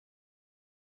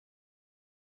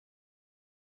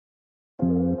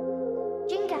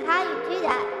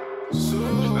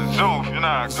Zoof, you know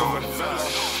how it goes.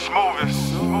 Smoothest.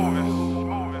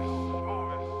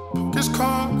 Pockets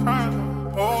can't cry no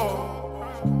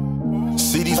more.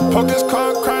 See, these pockets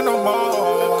can't cry no more.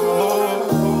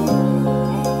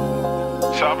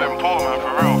 So I've been poor, man,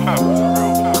 for real, fam.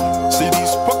 See,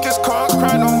 these pockets can't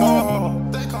cry no more.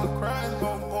 They can't cry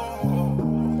no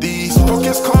more. These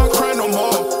pockets can't cry no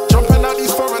more. Jumping out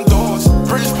these foreign doors.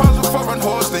 British pounds and foreign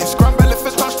whores. They scramble if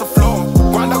it touch the floor.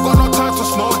 Grind, I got no time to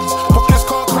snore. These pockets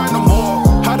can't cry no more.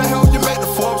 How the hell you make the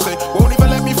Forbes? They won't even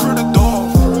let me through the door.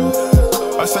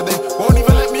 I said they won't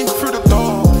even let me through the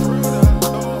door.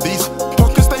 These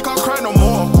pockets, they can't cry no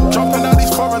more. Jumping out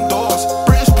these foreign doors.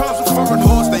 British pounds and foreign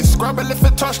whores. They scramble if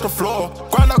it touch the floor.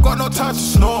 Grind, I got no time to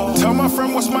snore. Tell my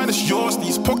friend what's mine is yours.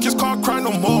 These pockets can't cry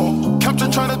no more.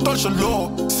 Captain trying to dodge the law.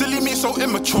 Silly me so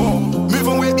immature.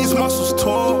 Moving with these muscles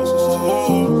tall.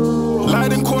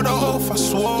 Lied and called the oath, I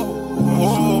swore.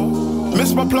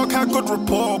 Missed my plug, had good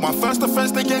rapport. My first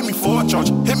offense, they gave me 4 judge.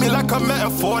 Hit me like a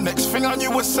metaphor. Next thing I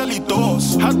knew was Sally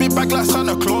doors. Had me back like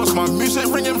Santa Claus. My music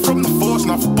ringing from the force.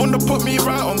 Now Bunda put me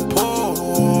right on pause.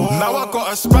 Now I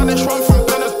got a Spanish one from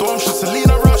Benidorm. She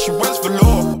Selena Rouse, she wears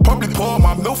velour. Probably poor.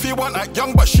 My milfy one act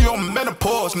young, but she on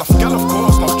menopause. Enough gal, of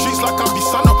course. Now trees like I be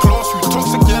Santa Claus. Who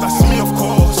talks again, that's me, of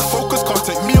course. Focus can't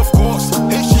take me, of course.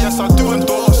 HGS, I do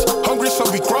endorse. Hungry, so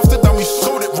we grafted and we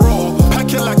sold it raw.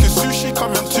 Pack it like a sushi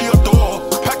coming to your door.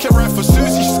 Pack it right for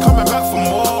Susie, she's coming back for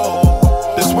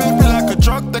more. This wave be like a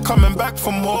drug, they're coming back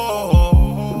for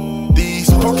more. These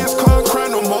pockets can't cry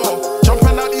no more.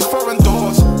 Jumping out these foreign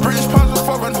doors. British pounds and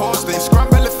foreign whores. They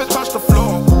scramble if it touch the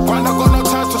floor. Grind, I got no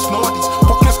time to snore. These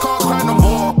pockets can't cry no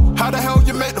more. How the hell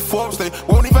you make the Forbes? They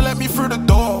won't even let me through the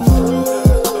door.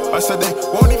 I said they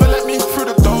won't even let me through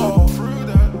the door.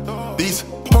 These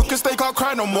pockets, they can't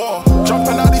cry no more.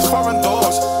 Jumping out these foreign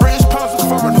doors. British pounds and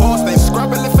foreign whores. They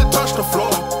scramble if it touch the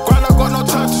floor. Grind, I got no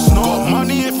time to snore. Got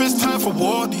money if it's time for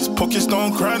war. These pockets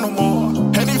don't cry no more.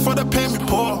 Henny for the pay me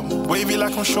poor. Wavy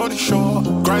like I'm Shorty Shore.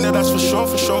 Grinder, that's for sure,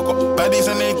 for sure. Got baddies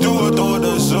and they do adore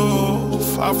the zoo.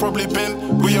 I've probably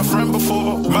been with your friend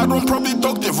before. Mad one probably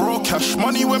dogged it raw. Cash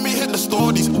money when we hit the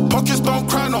store. These pockets don't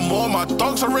cry no more. My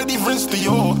dogs already rinsed the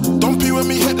yard. Don't pee when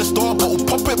we hit the store. Bottle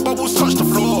pop it, bubbles touch the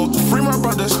floor. Free my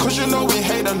brothers, cause you know we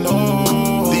hate the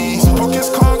law. These pockets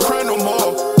can't cry no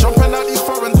more. Jumping out these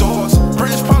foreign doors.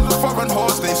 British pounds and foreign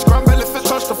whores. They scramble if it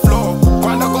touch the floor.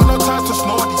 Grind, I got no time to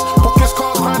snore. These pockets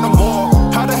can't cry no more.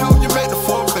 How the hell you make the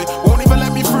Forbes? They won't even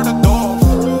let me through the door.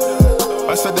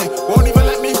 I said they won't